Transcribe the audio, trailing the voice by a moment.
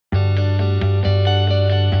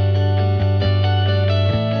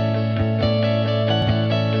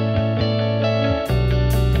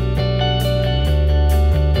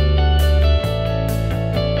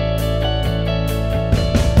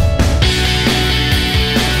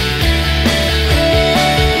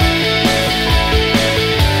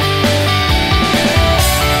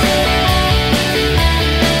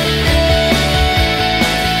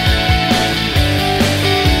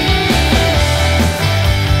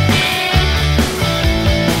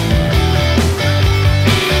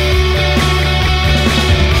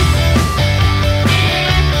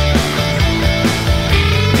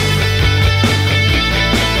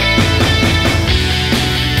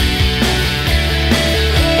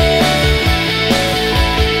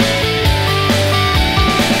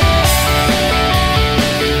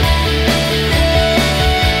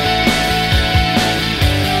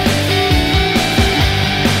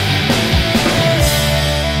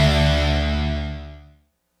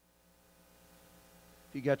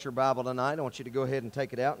you got your Bible tonight, I want you to go ahead and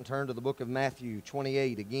take it out and turn to the book of Matthew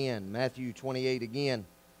 28 again. Matthew 28 again.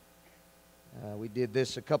 We did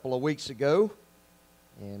this a couple of weeks ago,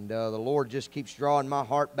 and the Lord just keeps drawing my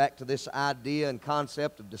heart back to this idea and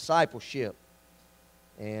concept of discipleship.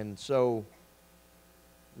 And so,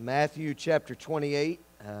 Matthew chapter 28,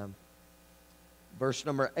 verse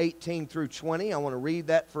number 18 through 20, I want to read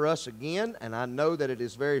that for us again, and I know that it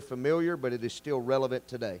is very familiar, but it is still relevant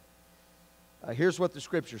today. Here's what the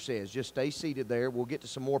Scripture says. Just stay seated there. We'll get to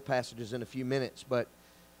some more passages in a few minutes. But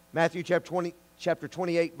Matthew chapter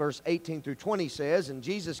 28, verse 18 through 20 says, "And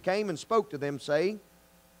Jesus came and spoke to them, saying,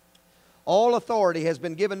 All authority has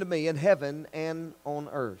been given to me in heaven and on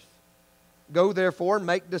earth. Go therefore and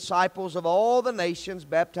make disciples of all the nations,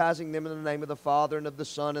 baptizing them in the name of the Father and of the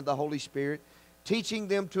Son and the Holy Spirit, teaching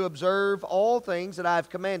them to observe all things that I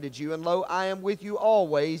have commanded you. And lo, I am with you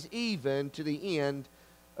always, even to the end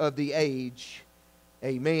of the age.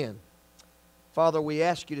 Amen." Father, we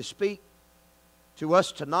ask you to speak to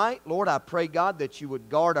us tonight. Lord, I pray, God, that you would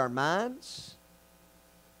guard our minds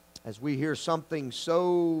as we hear something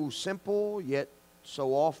so simple, yet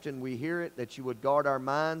so often we hear it, that you would guard our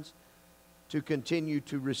minds to continue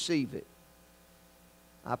to receive it.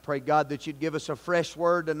 I pray, God, that you'd give us a fresh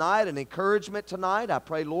word tonight, an encouragement tonight. I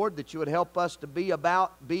pray, Lord, that you would help us to be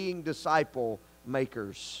about being disciple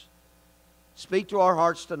makers. Speak to our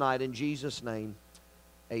hearts tonight in Jesus' name.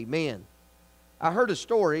 Amen. I heard a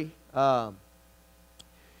story.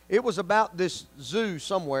 It was about this zoo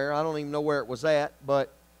somewhere. I don't even know where it was at,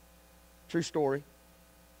 but true story.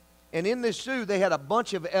 And in this zoo, they had a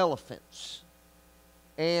bunch of elephants.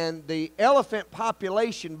 And the elephant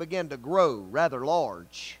population began to grow rather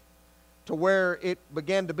large to where it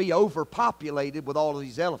began to be overpopulated with all of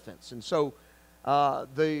these elephants. And so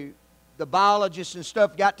the biologists and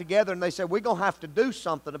stuff got together and they said, we're going to have to do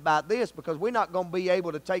something about this because we're not going to be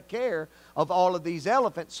able to take care of all of these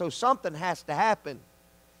elephants, so something has to happen.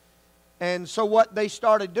 And so what they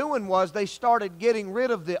started doing was they started getting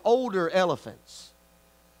rid of the older elephants.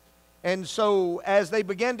 And so as they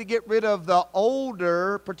began to get rid of the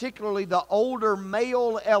older, particularly the older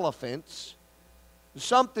male elephants,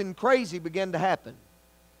 something crazy began to happen.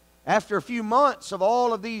 After a few months of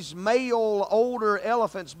all of these male older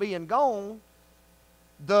elephants being gone,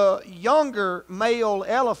 the younger male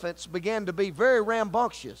elephants began to be very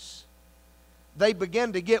rambunctious. They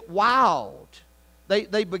began to get wild.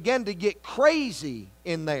 They began to get crazy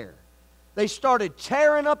in there. They started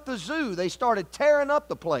tearing up the zoo. They started tearing up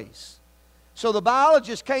the place. So the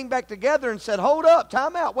biologists came back together and said, hold up,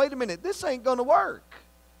 time out, wait a minute, this ain't going to work.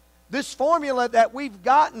 This formula that we've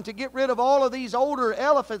gotten to get rid of all of these older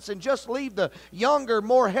elephants and just leave the younger,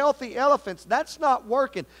 more healthy elephants, that's not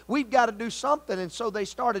working. We've got to do something. And so they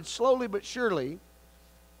started slowly but surely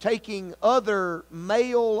taking other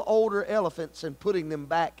male older elephants and putting them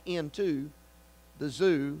back into the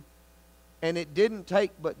zoo. And it didn't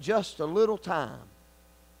take but just a little time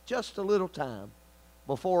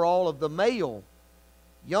before all of the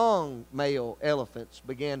young male elephants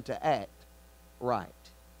began to act right.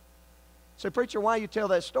 So, preacher, why you tell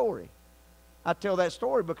that story? I tell that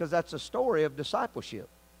story because that's a story of discipleship.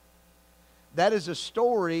 That is a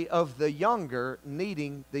story of the younger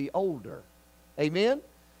needing the older. Amen?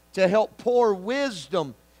 To help pour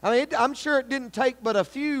wisdom. I mean, I'm sure it didn't take but a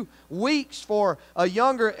few weeks for a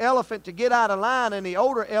younger elephant to get out of line and the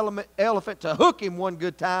older elephant to hook him one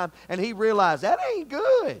good time, and he realized that ain't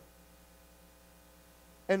good.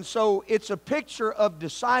 And so it's a picture of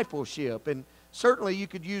discipleship, and certainly you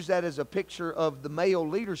could use that as a picture of the male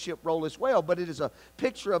leadership role as well, but it is a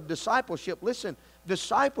picture of discipleship. Listen,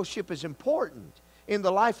 discipleship is important in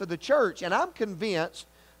the life of the church, and I'm convinced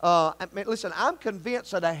I'm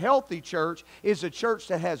convinced that a healthy church is a church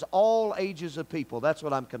that has all ages of people. That's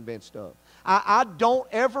what I'm convinced of. I don't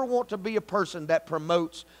ever want to be a person that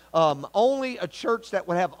promotes only a church that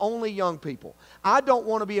would have only young people. I don't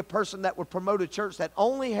want to be a person that would promote a church that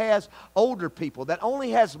only has older people, that only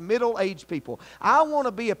has middle-aged people. I want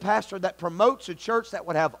to be a pastor that promotes a church that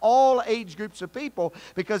would have all age groups of people,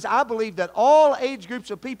 because I believe that all age groups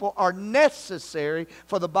of people are necessary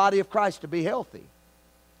for the body of Christ to be healthy.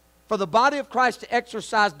 For the body of Christ to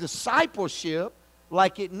exercise discipleship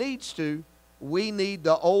like it needs to, we need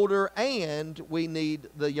the older and we need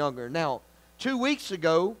the younger. Now, 2 weeks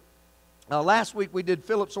ago, last week we did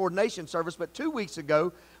Philip's ordination service, but 2 weeks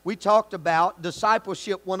ago we talked about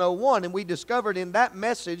Discipleship 101, and we discovered in that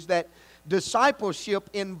message that discipleship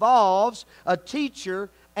involves a teacher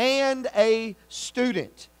and a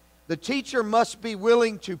student. The teacher must be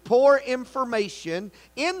willing to pour information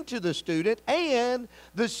into the student, and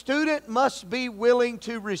the student must be willing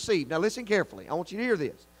to receive. Now listen carefully. I want you to hear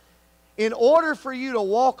this. In order for you to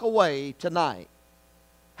walk away tonight,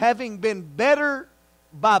 having been better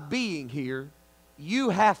by being here,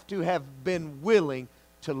 you have to have been willing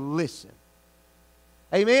to listen.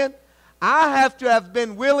 Amen? I have to have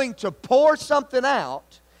been willing to pour something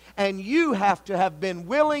out, and you have to have been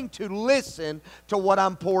willing to listen to what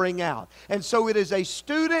I'm pouring out. And so it is a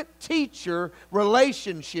student-teacher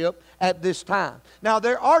relationship at this time. Now,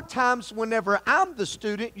 there are times whenever I'm the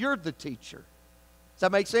student, you're the teacher. Does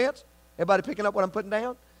that make sense? Everybody picking up what I'm putting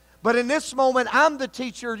down? But in this moment, I'm the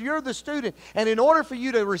teacher, you're the student. And in order for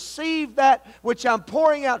you to receive that which I'm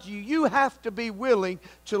pouring out to you, you have to be willing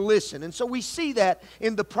to listen. And so we see that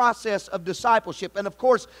in the process of discipleship. And of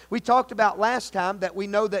course, we talked about last time that we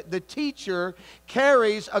know that the teacher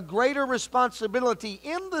carries a greater responsibility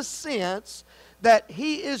in the sense that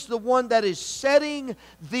he is the one that is setting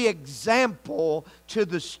the example to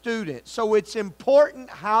the student. So it's important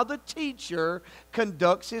how the teacher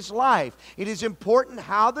conducts his life. It is important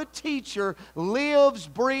how the teacher lives,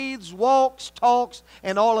 breathes, walks, talks,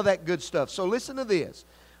 and all of that good stuff. So listen to this.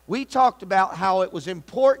 We talked about how it was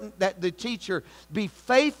important that the teacher be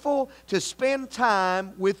faithful to spend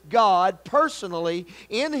time with God personally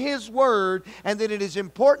in His Word, and that it is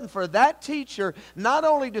important for that teacher not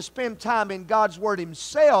only to spend time in God's Word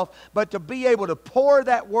himself, but to be able to pour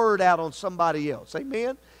that Word out on somebody else.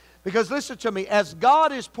 Amen? Because listen to me, as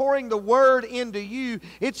God is pouring the Word into you,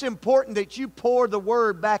 it's important that you pour the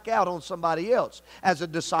Word back out on somebody else as a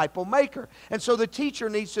disciple maker. And so the teacher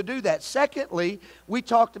needs to do that. Secondly, we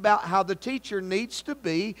talked about how the teacher needs to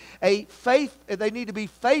be they need to be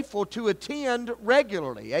faithful to attend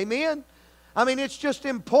regularly. Amen? I mean, it's just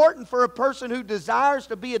important for a person who desires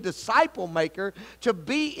to be a disciple maker to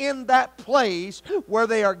be in that place where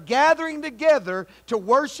they are gathering together to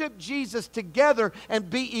worship Jesus together and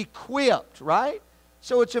be equipped, right?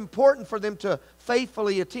 So it's important for them to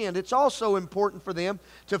faithfully attend. It's also important for them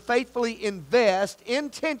to faithfully invest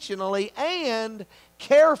intentionally and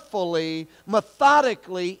carefully,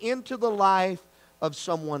 methodically into the life of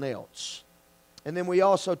someone else. And then we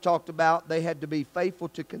also talked about they had to be faithful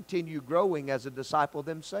to continue growing as a disciple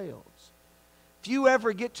themselves. If you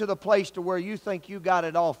ever get to the place to where you think you got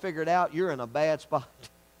it all figured out, you're in a bad spot.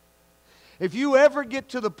 If you ever get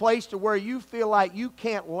to the place to where you feel like you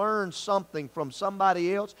can't learn something from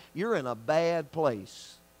somebody else, you're in a bad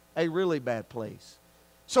place, a really bad place.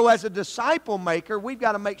 So as a disciple maker, we've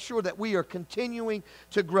got to make sure that we are continuing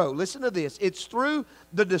to grow. Listen to this. It's through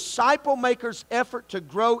the disciple maker's effort to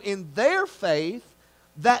grow in their faith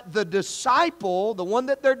that the disciple, the one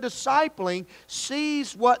that they're discipling,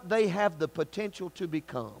 sees what they have the potential to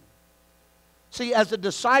become. See, as a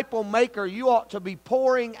disciple maker, you ought to be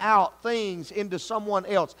pouring out things into someone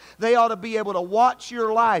else. They ought to be able to watch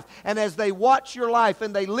your life. And as they watch your life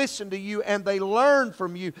and they listen to you and they learn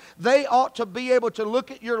from you, they ought to be able to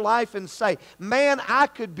look at your life and say, man, I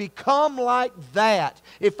could become like that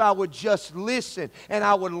if I would just listen and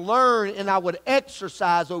I would learn and I would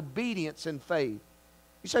exercise obedience and faith.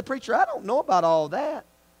 You say, preacher, I don't know about all that.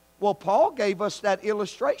 Well, Paul gave us that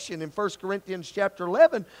illustration in 1 Corinthians chapter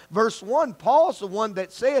 11, verse 1. Paul's the one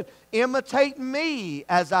that said, imitate me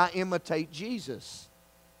as I imitate Jesus.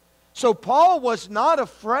 So Paul was not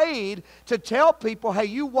afraid to tell people, hey,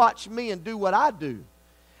 you watch me and do what I do.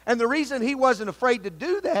 And the reason he wasn't afraid to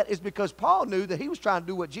do that is because Paul knew that he was trying to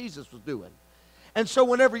do what Jesus was doing. And so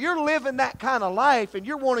whenever you're living that kind of life and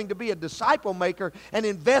you're wanting to be a disciple maker and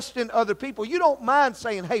invest in other people, you don't mind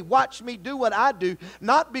saying, hey, watch me do what I do,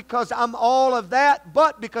 not because I'm all of that,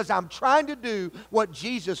 but because I'm trying to do what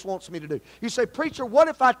Jesus wants me to do. You say, preacher, what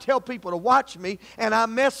if I tell people to watch me and I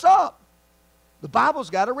mess up? The Bible's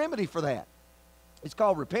got a remedy for that. It's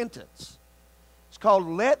called repentance. It's called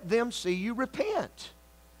let them see you repent.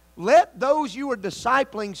 Let those you are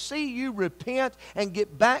discipling see you repent and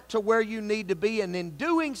get back to where you need to be. And in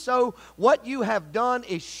doing so, what you have done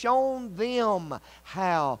is shown them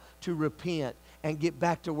how to repent and get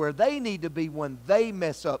back to where they need to be when they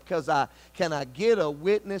mess up. Because can I get a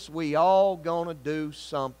witness? We all gonna do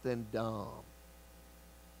something dumb.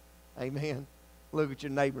 Amen. Look at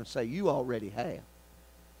your neighbor and say, you already have.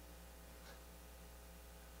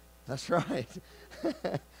 That's right.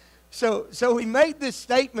 So we made this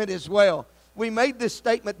statement as well. We made this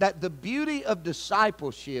statement that the beauty of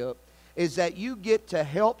discipleship is that you get to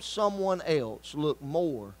help someone else look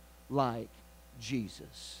more like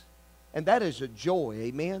Jesus. And that is a joy,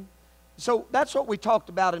 amen? So that's what we talked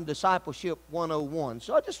about in Discipleship 101.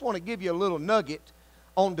 So I just want to give you a little nugget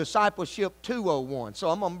on Discipleship 201. So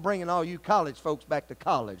I'm bringing all you college folks back to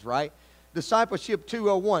college, right? Discipleship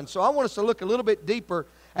 201. So I want us to look a little bit deeper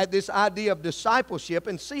at this idea of discipleship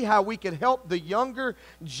and see how we can help the younger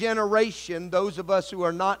generation, those of us who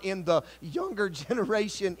are not in the younger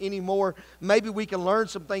generation anymore. Maybe we can learn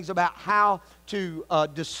some things about how to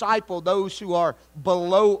disciple those who are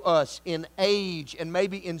below us in age and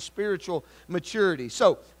maybe in spiritual maturity.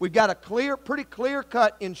 So we've got a pretty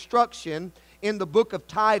clear-cut instruction in the book of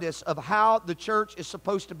Titus of how the church is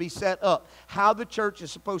supposed to be set up, how the church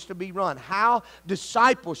is supposed to be run, how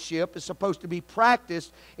discipleship is supposed to be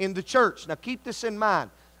practiced in the church. Now keep this in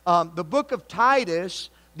mind. The book of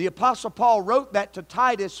Titus, the Apostle Paul wrote that to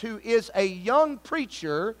Titus, who is a young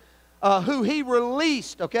preacher who he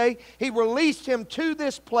released, okay? He released him to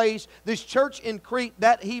this place, this church in Crete,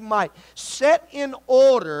 that he might set in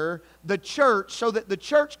order the church so that the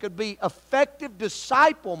church could be effective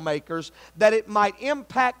disciple makers, that it might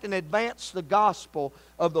impact and advance the gospel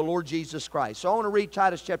of the Lord Jesus Christ. So I want to read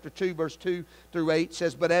Titus chapter 2, verse 2 through 8. It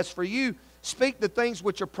says, "But as for you, speak the things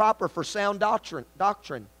which are proper for sound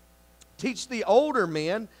doctrine. Teach the older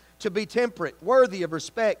men to be temperate, worthy of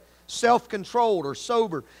respect, self-controlled or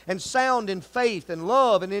sober, and sound in faith and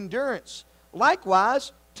love and endurance.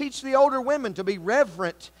 Likewise, teach the older women to be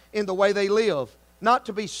reverent in the way they live, not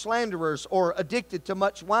to be slanderers or addicted to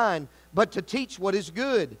much wine, but to teach what is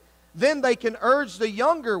good. Then they can urge the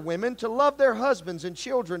younger women to love their husbands and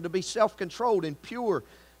children, to be self-controlled and pure,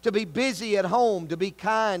 to be busy at home, to be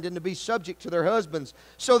kind, and to be subject to their husbands,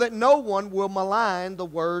 so that no one will malign the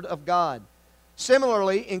word of God.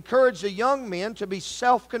 Similarly, encourage the young men to be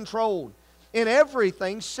self-controlled. In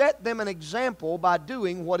everything, set them an example by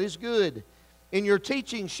doing what is good. In your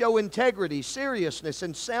teaching, show integrity, seriousness,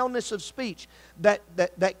 and soundness of speech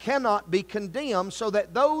that cannot be condemned, so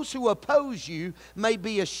that those who oppose you may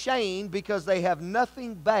be ashamed because they have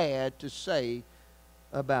nothing bad to say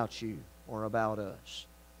about you or about us."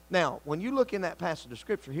 Now, when you look in that passage of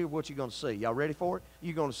Scripture, here's what you're going to see. Y'all ready for it?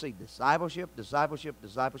 You're going to see discipleship, discipleship,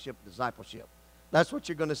 discipleship, discipleship. That's what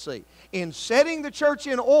you're going to see. In setting the church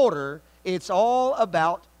in order, it's all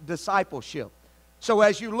about discipleship. So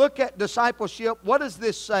as you look at discipleship, what does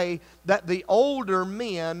this say that the older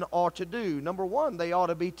men ought to do? Number one, they ought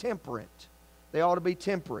to be temperate. They ought to be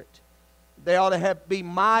temperate. They ought to be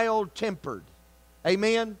mild-tempered.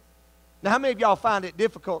 Amen? Now, how many of y'all find it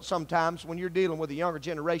difficult sometimes when you're dealing with a younger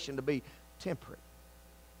generation to be temperate?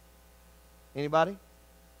 Anybody?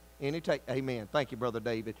 Amen. Thank you, Brother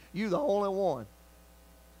David. You the only one.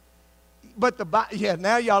 But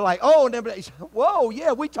now y'all like, oh, whoa,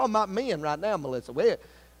 yeah, we talking about men right now, Melissa. Well,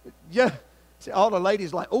 yeah, see, all the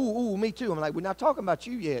ladies like, ooh, me too. I'm like, we're not talking about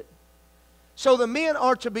you yet. So the men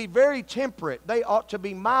are to be very temperate. They ought to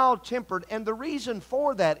be mild-tempered. And the reason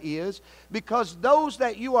for that is because those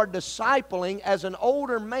that you are discipling as an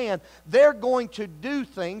older man, they're going to do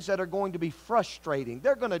things that are going to be frustrating.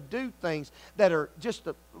 They're going to do things that are just,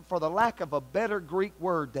 for the lack of a better Greek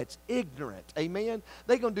word, that's ignorant. Amen?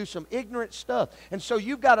 They're going to do some ignorant stuff. And so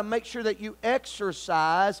you've got to make sure that you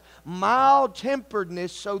exercise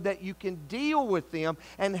mild-temperedness so that you can deal with them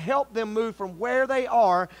and help them move from where they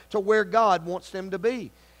are to where God wants them to be.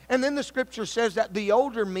 And then the Scripture says that the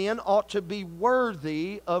older men ought to be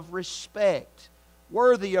worthy of respect.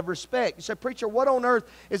 Worthy of respect. You say, preacher, what on earth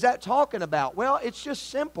is that talking about? Well, it's just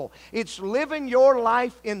simple. It's living your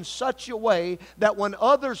life in such a way that when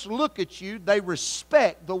others look at you, they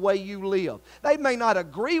respect the way you live. They may not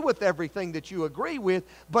agree with everything that you agree with,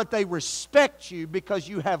 but they respect you because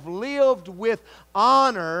you have lived with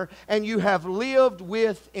honor and you have lived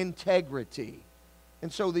with integrity.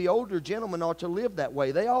 And so the older gentlemen ought to live that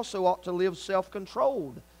way. They also ought to live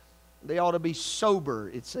self-controlled. They ought to be sober,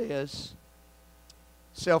 it says.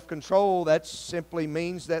 Self-control, that simply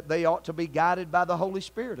means that they ought to be guided by the Holy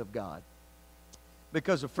Spirit of God.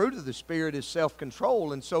 Because the fruit of the Spirit is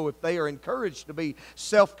self-control, and so if they are encouraged to be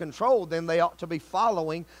self-controlled, then they ought to be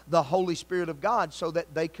following the Holy Spirit of God so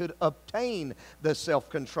that they could obtain the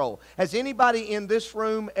self-control. Has anybody in this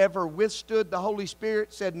room ever withstood the Holy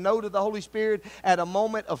Spirit, said no to the Holy Spirit at a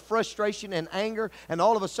moment of frustration and anger, and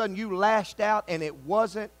all of a sudden you lashed out and it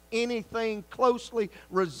wasn't anything closely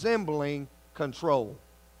resembling control?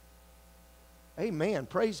 Amen.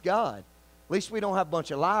 Praise God. At least we don't have a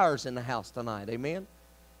bunch of liars in the house tonight. Amen.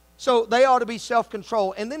 So they ought to be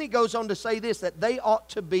self-controlled. And then he goes on to say this, that they ought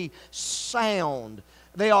to be sound.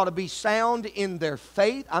 They ought to be sound in their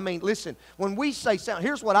faith. I mean, listen, when we say sound,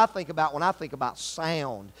 here's what I think about when I think about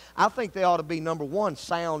sound. I think they ought to be, number one,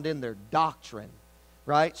 sound in their doctrine.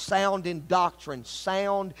 Right? Sound in doctrine.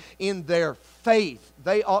 Sound in their faith.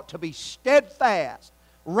 They ought to be steadfast,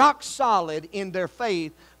 rock solid in their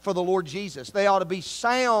faith for the Lord Jesus. They ought to be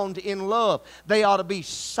sound in love. They ought to be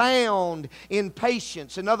sound in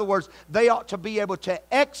patience. In other words, they ought to be able to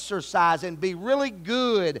exercise and be really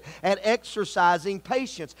good at exercising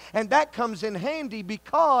patience. And that comes in handy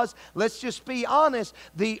because, let's just be honest,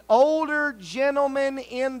 the older gentlemen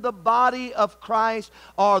in the body of Christ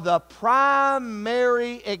are the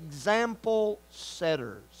primary example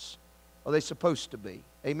setters. Are they supposed to be?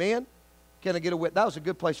 Amen? Can I get a witness? That was a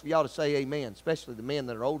good place for y'all to say amen, especially the men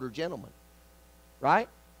that are older gentlemen. Right?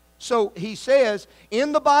 So he says,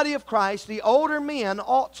 in the body of Christ, the older men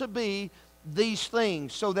ought to be these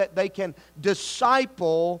things so that they can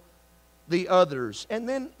disciple the others. And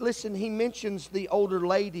then, listen, he mentions the older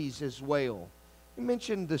ladies as well. He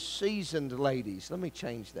mentioned the seasoned ladies. Let me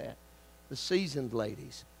change that. The seasoned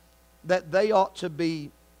ladies. That they ought to be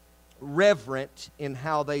reverent in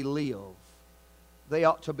how they live. They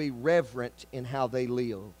ought to be reverent in how they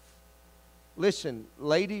live. Listen,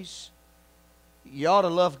 ladies, you ought to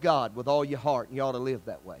love God with all your heart, and you ought to live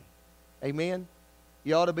that way. Amen?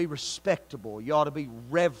 You ought to be respectable. You ought to be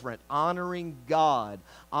reverent, honoring God,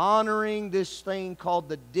 honoring this thing called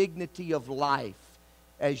the dignity of life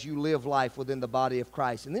as you live life within the body of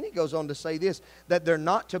Christ. And then he goes on to say this, that they're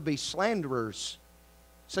not to be slanderers.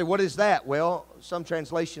 Say, what is that? Well, some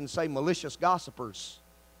translations say malicious gossipers.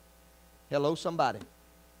 Hello, somebody.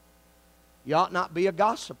 You ought not be a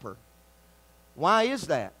gossiper. Why is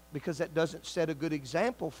that? Because that doesn't set a good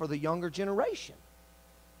example for the younger generation.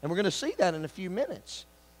 And we're going to see that in a few minutes.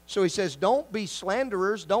 So he says, don't be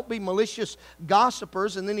slanderers, don't be malicious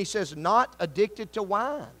gossipers. And then he says, not addicted to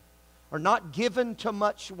wine or not given to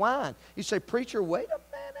much wine. You say, preacher, wait a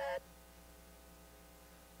minute.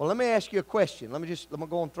 Well, let me ask you a question. Let me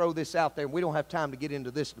go and throw this out there. We don't have time to get into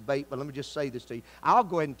this debate, but let me just say this to you. I'll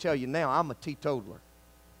go ahead and tell you now, I'm a teetotaler.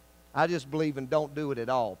 I just believe in don't do it at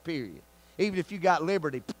all, period. Even if you got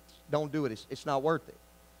liberty, don't do it. It's not worth it.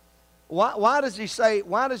 Why does he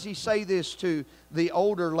say this to the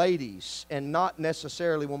older ladies and not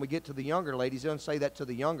necessarily when we get to the younger ladies? He doesn't say that to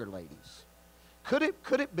the younger ladies. Could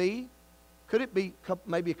it be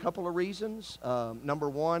maybe a couple of reasons? Number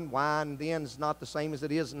one, wine then is not the same as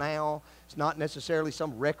it is now. It's not necessarily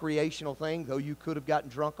some recreational thing, though you could have gotten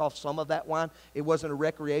drunk off some of that wine. It wasn't a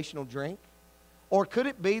recreational drink. Or could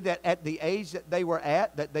it be that at the age that they were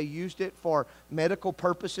at, that they used it for medical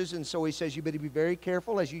purposes, and so he says you better be very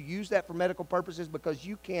careful as you use that for medical purposes because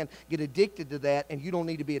you can get addicted to that, and you don't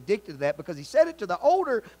need to be addicted to that, because he said it to the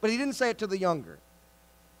older, but he didn't say it to the younger.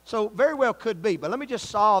 So very well could be, but let me just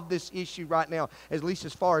solve this issue right now, at least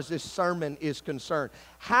as far as this sermon is concerned.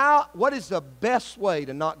 What is the best way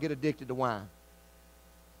to not get addicted to wine?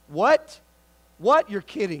 What? You're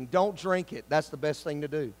kidding. Don't drink it. That's the best thing to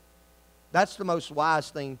do. That's the most wise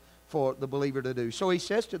thing for the believer to do. So he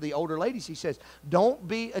says to the older ladies, he says, don't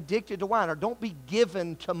be addicted to wine, or don't be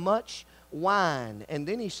given to much wine. And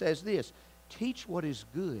then he says this, teach what is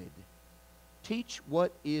good. Teach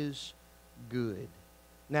what is good.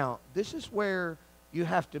 Now, this is where you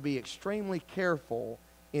have to be extremely careful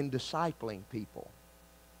in discipling people.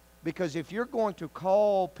 Because if you're going to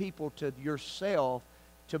call people to yourself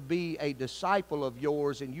to be a disciple of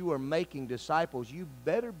yours and you are making disciples, you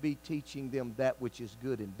better be teaching them that which is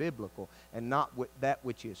good and biblical and not that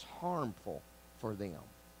which is harmful for them.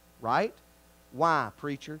 Right? Why,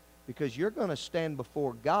 preacher? Because you're going to stand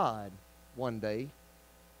before God one day.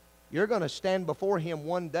 You're going to stand before Him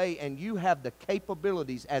one day, and you have the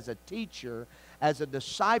capabilities as a teacher, as a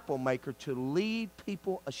disciple maker, to lead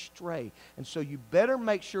people astray. And so you better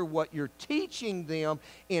make sure what you're teaching them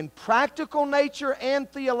in practical nature and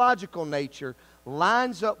theological nature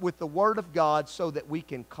lines up with the Word of God so that we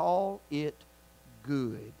can call it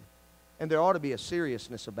good. And there ought to be a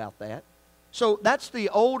seriousness about that. So that's the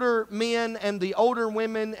older men and the older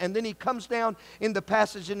women. And then he comes down in the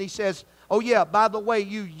passage and he says, oh yeah, by the way,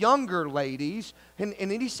 you younger ladies, and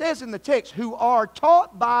then he says in the text, who are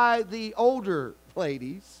taught by the older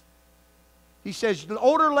ladies. He says, the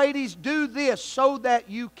older ladies, do this so that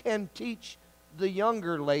you can teach the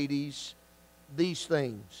younger ladies these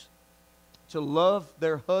things. To love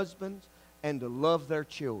their husbands and to love their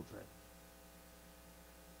children.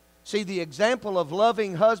 See, the example of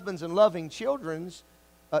loving husbands and loving children's,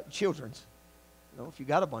 if you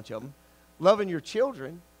got a bunch of them, loving your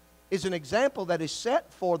children is an example that is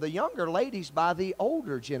set for the younger ladies by the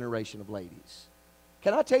older generation of ladies.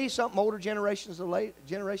 Can I tell you something, older generation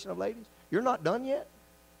of ladies? You're not done yet.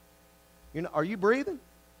 Are you breathing?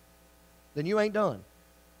 Then you ain't done.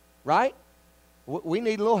 Right? We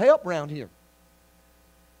need a little help around here.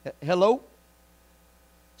 Hello?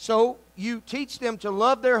 So you teach them to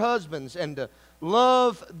love their husbands and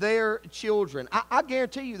love their children. I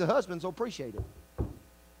guarantee you the husbands will appreciate it.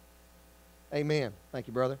 Amen. Thank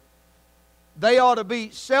you, brother. They ought to be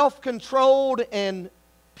self-controlled and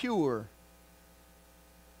pure.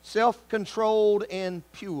 Self-controlled and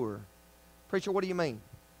pure. Preacher, what do you mean?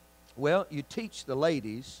 Well, you teach the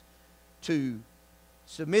ladies to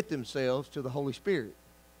submit themselves to the Holy Spirit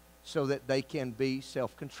so that they can be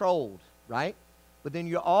self-controlled, right? But then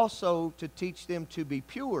you're also to teach them to be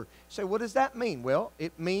pure. So what does that mean? Well,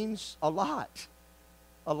 it means a lot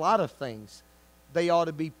of things. They ought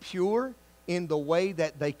to be pure in the way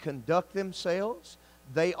that they conduct themselves.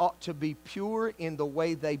 They ought to be pure in the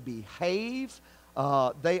way they behave.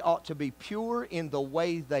 They ought to be pure in the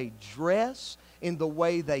way they dress, in the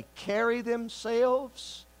way they carry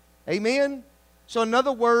themselves. Amen? So in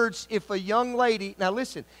other words, if a young lady, now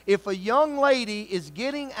listen, if a young lady is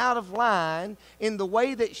getting out of line in the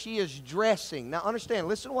way that she is dressing, now understand,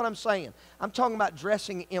 listen to what I'm saying. I'm talking about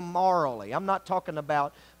dressing immorally. I'm not talking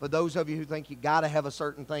about, for those of you who think you got to have a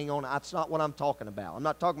certain thing on, that's not what I'm talking about. I'm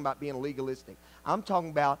not talking about being legalistic. I'm talking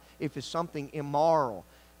about if it's something immoral.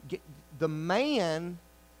 The man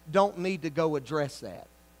don't need to go address that.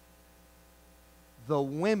 The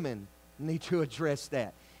women need to address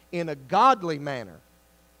that in a godly manner.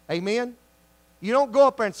 Amen? You don't go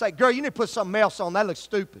up there and say, girl, you need to put something else on. That looks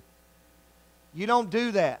stupid. You don't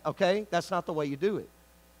do that, okay? That's not the way you do it.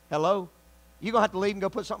 Hello? You're going to have to leave and go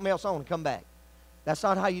put something else on and come back. That's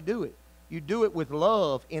not how you do it. You do it with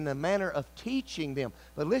love in the manner of teaching them.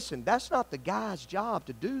 But listen, that's not the guy's job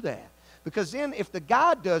to do that. Because then if the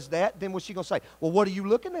guy does that, then what's she going to say? Well, what are you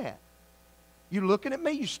looking at? You looking at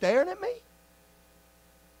me? You staring at me?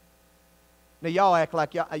 Now, y'all act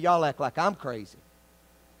like I'm crazy.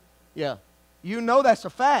 Yeah. You know that's a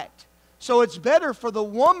fact. So it's better for the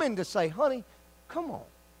woman to say, honey, come on.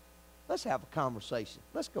 Let's have a conversation.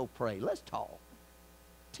 Let's go pray. Let's talk.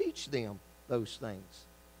 Teach them those things.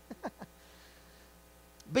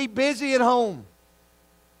 Be busy at home.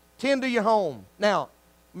 Tend to your home. Now,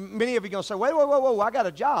 many of you are going to say, whoa, I got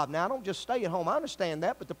a job. Now, I don't just stay at home. I understand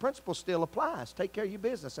that, but the principle still applies. Take care of your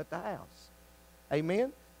business at the house.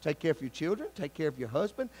 Amen? Take care of your children. Take care of your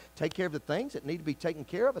husband. Take care of the things that need to be taken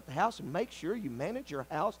care of at the house, and make sure you manage your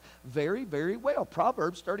house very, very well.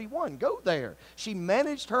 Proverbs 31, go there. She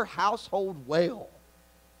managed her household well.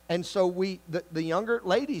 And so the younger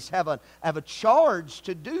ladies have a charge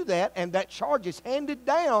to do that, and that charge is handed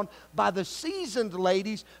down by the seasoned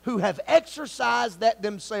ladies who have exercised that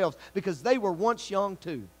themselves because they were once young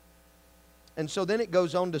too. And so then it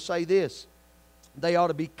goes on to say this. They ought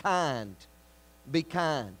to be kind. Be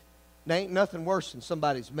kind. There ain't nothing worse than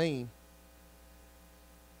somebody's mean.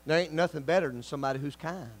 There ain't nothing better than somebody who's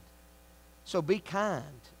kind. So be kind.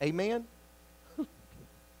 Amen?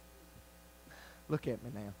 Look at me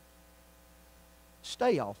now.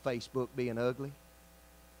 Stay off Facebook being ugly.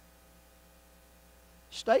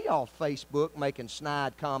 Stay off Facebook making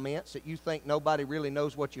snide comments that you think nobody really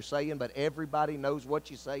knows what you're saying, but everybody knows what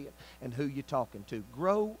you're saying and who you're talking to.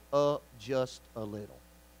 Grow up just a little.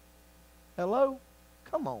 Hello?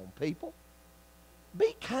 Come on, people.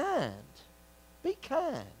 Be kind. Be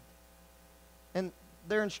kind. And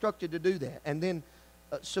they're instructed to do that. And then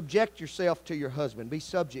subject yourself to your husband. Be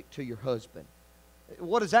subject to your husband.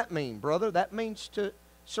 What does that mean, brother? That means to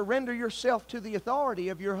surrender yourself to the authority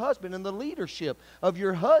of your husband and the leadership of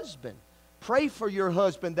your husband. Pray for your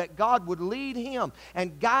husband that God would lead him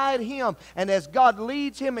and guide him. And as God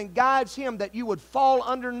leads him and guides him, that you would fall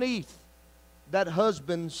underneath that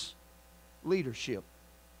husband's leadership.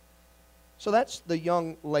 So that's the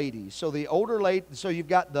young ladies. So the older so you've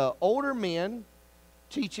got the older men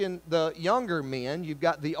teaching the younger men. You've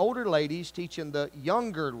got the older ladies teaching the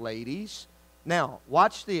younger ladies. Now,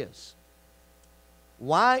 watch this.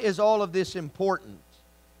 Why is all of this important?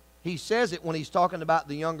 He says it when he's talking about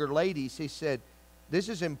the younger ladies. He said, this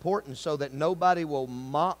is important so that nobody will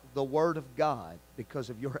mock the Word of God because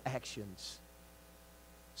of your actions.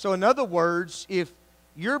 So in other words, if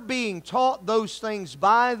you're being taught those things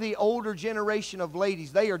by the older generation of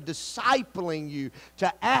ladies, they are discipling you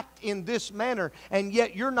to act in this manner, and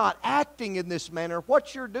yet you're not acting in this manner,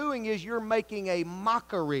 what you're doing is you're making a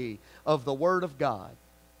mockery of the Word of God.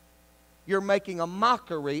 You're making a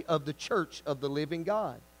mockery of the church of the living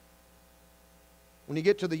God. When you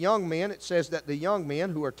get to the young men, it says that the young men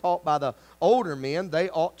who are taught by the older men, they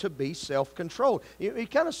ought to be self-controlled. You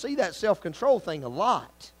kind of see that self-control thing a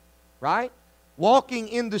lot, right? Walking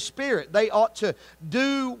in the Spirit. They ought to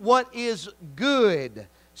do what is good.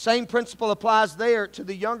 Same principle applies there to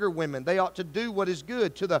the younger women. They ought to do what is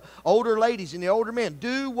good. To the older ladies and the older men,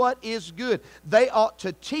 do what is good. They ought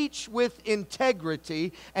to teach with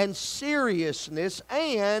integrity and seriousness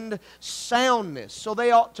and soundness. So they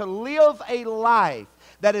ought to live a life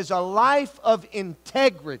that is a life of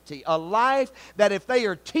integrity, a life that if they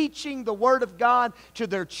are teaching the Word of God to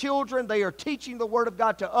their children, they are teaching the Word of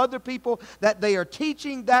God to other people, that they are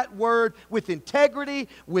teaching that Word with integrity,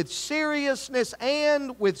 with seriousness,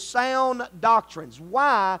 and with sound doctrines.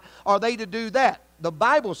 Why are they to do that? The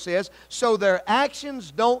Bible says, so their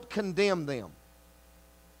actions don't condemn them.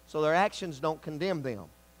 So their actions don't condemn them.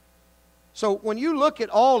 So when you look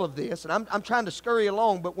at all of this, and I'm trying to scurry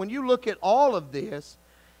along, but when you look at all of this,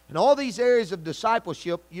 and all these areas of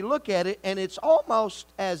discipleship, you look at it, and it's almost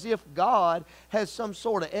as if God has some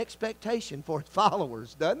sort of expectation for His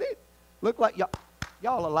followers, doesn't it? Look like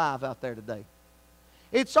y'all alive out there today.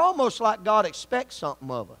 It's almost like God expects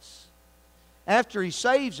something of us. After He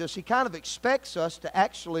saves us, He kind of expects us to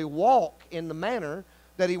actually walk in the manner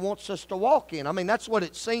that He wants us to walk in. I mean, that's what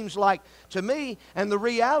it seems like to me, and the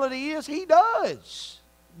reality is He does.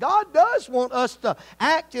 God does want us to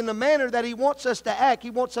act in the manner that He wants us to act. He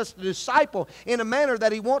wants us to disciple in a manner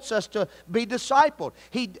that He wants us to be discipled.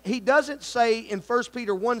 He doesn't say in 1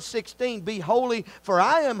 Peter 1:16, be holy, for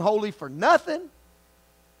I am holy for nothing.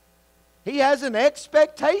 He has an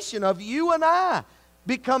expectation of you and I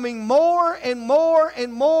becoming more and more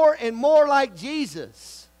and more and more like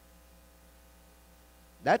Jesus.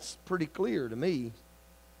 That's pretty clear to me.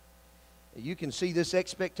 You can see this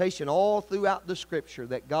expectation all throughout the Scripture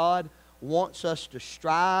that God wants us to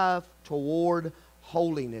strive toward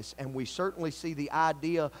holiness. And we certainly see the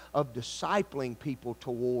idea of discipling people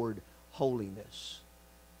toward holiness.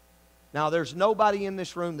 Now, there's nobody in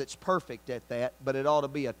this room that's perfect at that, but it ought to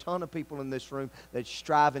be a ton of people in this room that's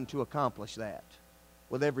striving to accomplish that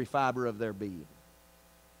with every fiber of their being.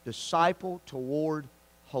 Disciple toward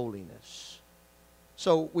holiness.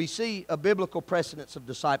 So we see a biblical precedence of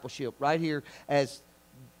discipleship right here as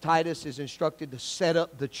Titus is instructed to set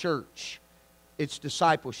up the church. It's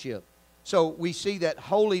discipleship. So we see that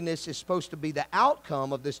holiness is supposed to be the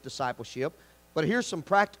outcome of this discipleship. But here's some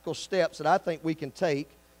practical steps that I think we can take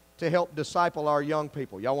to help disciple our young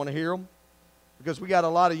people. Y'all want to hear them? Because we got a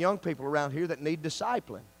lot of young people around here that need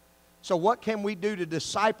discipling. So what can we do to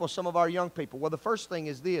disciple some of our young people? Well, the first thing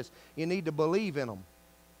is this. You need to believe in them.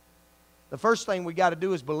 The first thing we got to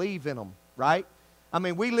do is believe in them, right? I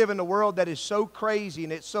mean, we live in a world that is so crazy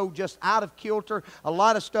and it's so just out of kilter. A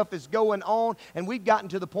lot of stuff is going on, and we've gotten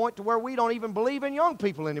to the point to where we don't even believe in young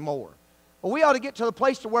people anymore. Well, we ought to get to the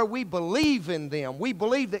place to where we believe in them. We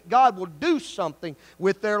believe that God will do something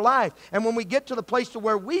with their life. And when we get to the place to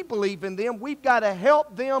where we believe in them, we've got to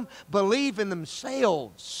help them believe in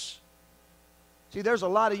themselves. See, there's a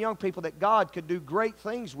lot of young people that God could do great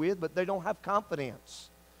things with, but they don't have confidence.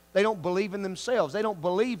 They don't believe in themselves. They don't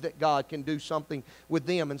believe that God can do something with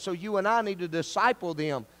them. And so you and I need to disciple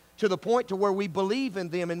them to the point to where we believe in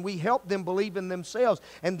them and we help them believe in themselves.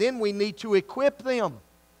 And then we need to equip them.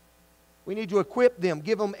 We need to equip them.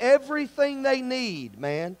 Give them everything they need,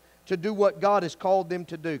 man, to do what God has called them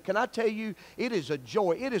to do. Can I tell you, it is a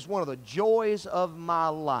joy. It is one of the joys of my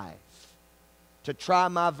life to try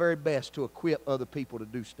my very best to equip other people to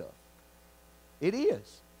do stuff. It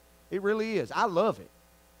is. It really is. I love it.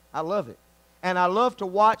 I love it. And I love to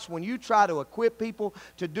watch when you try to equip people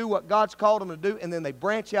to do what God's called them to do, and then they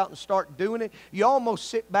branch out and start doing it. You almost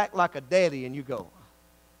sit back like a daddy and you go,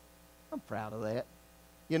 I'm proud of that.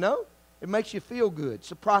 You know? It makes you feel good.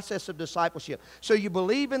 It's a process of discipleship. So you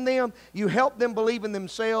believe in them, you help them believe in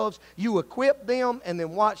themselves, you equip them, and then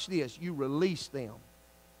watch this. You release them.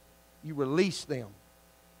 You release them.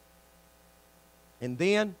 And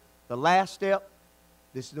then the last step,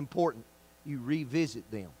 this is important, you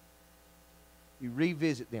revisit them. You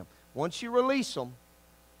revisit them. Once you release them,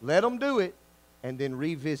 let them do it, and then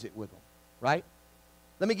revisit with them. Right?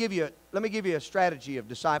 Let me give you a strategy of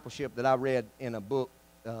discipleship that I read in a book.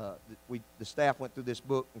 The staff went through this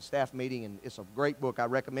book in staff meeting, and it's a great book. I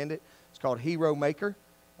recommend it. It's called Hero Maker,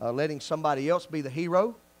 letting somebody else be the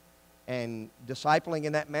hero and discipling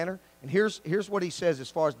in that manner. And here's what he says as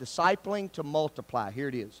far as discipling to multiply. Here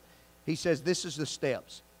it is. He says this is the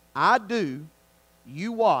steps. I do,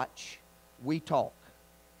 you watch, we talk.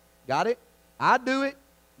 Got it? I do it,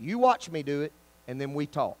 you watch me do it, and then we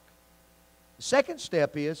talk. The second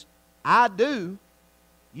step is I do,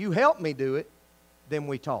 you help me do it, then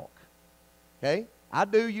we talk. Okay? I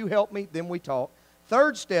do, you help me, then we talk.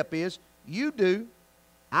 Third step is you do,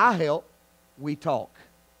 I help, we talk.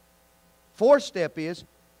 Fourth step is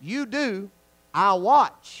you do, I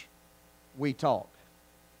watch, we talk.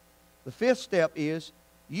 The fifth step is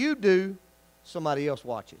you do, somebody else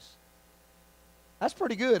watches. That's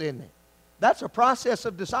pretty good, isn't it? That's a process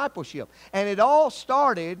of discipleship. And it all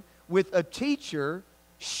started with a teacher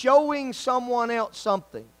showing someone else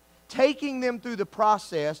something, taking them through the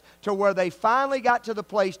process to where they finally got to the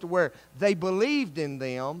place to where they believed in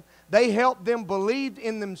them, they helped them believe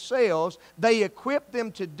in themselves, they equipped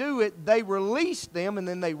them to do it, they released them, and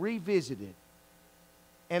then they revisited.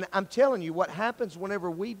 And I'm telling you, what happens whenever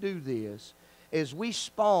we do this is we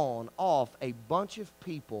spawn off a bunch of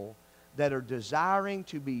people that are desiring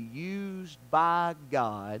to be used by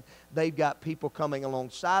God. They've got people coming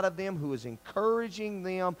alongside of them who is encouraging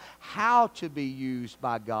them how to be used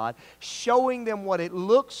by God, showing them what it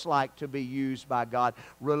looks like to be used by God,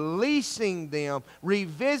 releasing them,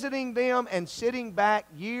 revisiting them, and sitting back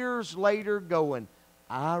years later going,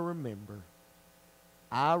 I remember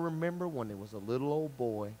when there was a little old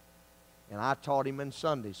boy, and I taught him in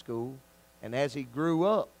Sunday school, and as he grew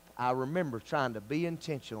up, I remember trying to be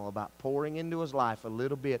intentional about pouring into his life a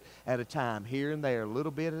little bit at a time, here and there, a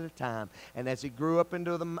little bit at a time. And as he grew up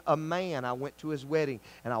into a man, I went to his wedding,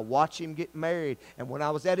 and I watched him get married. And when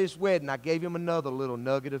I was at his wedding, I gave him another little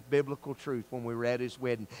nugget of biblical truth when we were at his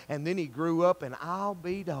wedding. And then he grew up, and I'll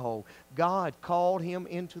be told, God called him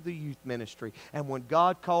into the youth ministry. And when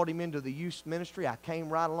God called him into the youth ministry, I came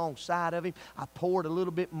right alongside of him. I poured a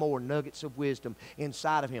little bit more nuggets of wisdom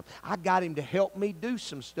inside of him. I got him to help me do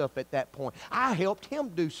some stuff at that point. I helped him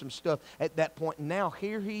do some stuff at that point. And now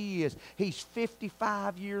here he is. He's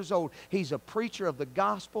 55 years old. He's a preacher of the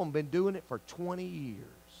gospel and been doing it for 20 years.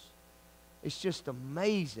 It's just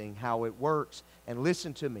amazing how it works. And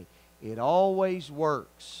listen to me, it always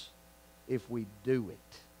works if we do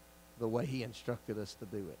it the way he instructed us to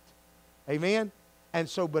do it. Amen? And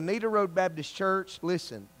so Bonita Road Baptist Church,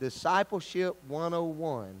 listen, Discipleship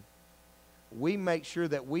 101, we make sure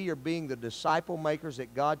that we are being the disciple makers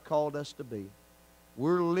that God called us to be.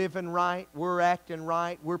 We're living right. We're acting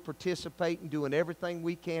right. We're participating, doing everything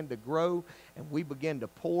we can to grow. And we begin to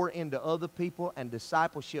pour into other people. And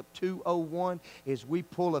Discipleship 201 is we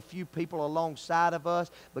pull a few people alongside of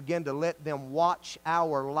us, begin to let them watch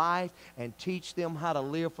our life and teach them how to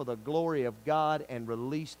live for the glory of God and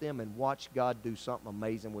release them and watch God do something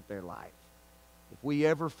amazing with their life. If we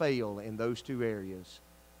ever fail in those two areas,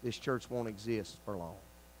 this church won't exist for long.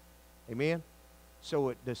 Amen?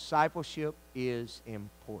 So discipleship is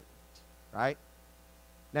important, right?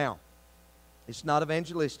 Now, it's not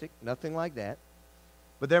evangelistic, nothing like that.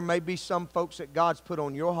 But there may be some folks that God's put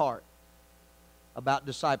on your heart about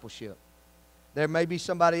discipleship. There may be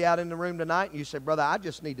somebody out in the room tonight and you say, brother, I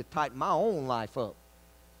just need to tighten my own life up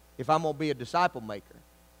if I'm going to be a disciple maker.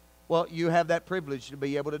 Well, you have that privilege to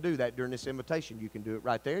be able to do that during this invitation. You can do it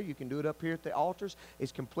right there. You can do it up here at the altars.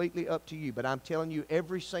 It's completely up to you. But I'm telling you,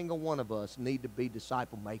 every single one of us need to be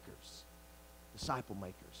disciple makers. Disciple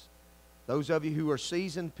makers. Those of you who are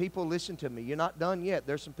seasoned people, listen to me. You're not done yet.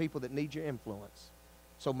 There's some people that need your influence.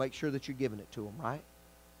 So make sure that you're giving it to them, right?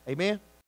 Amen?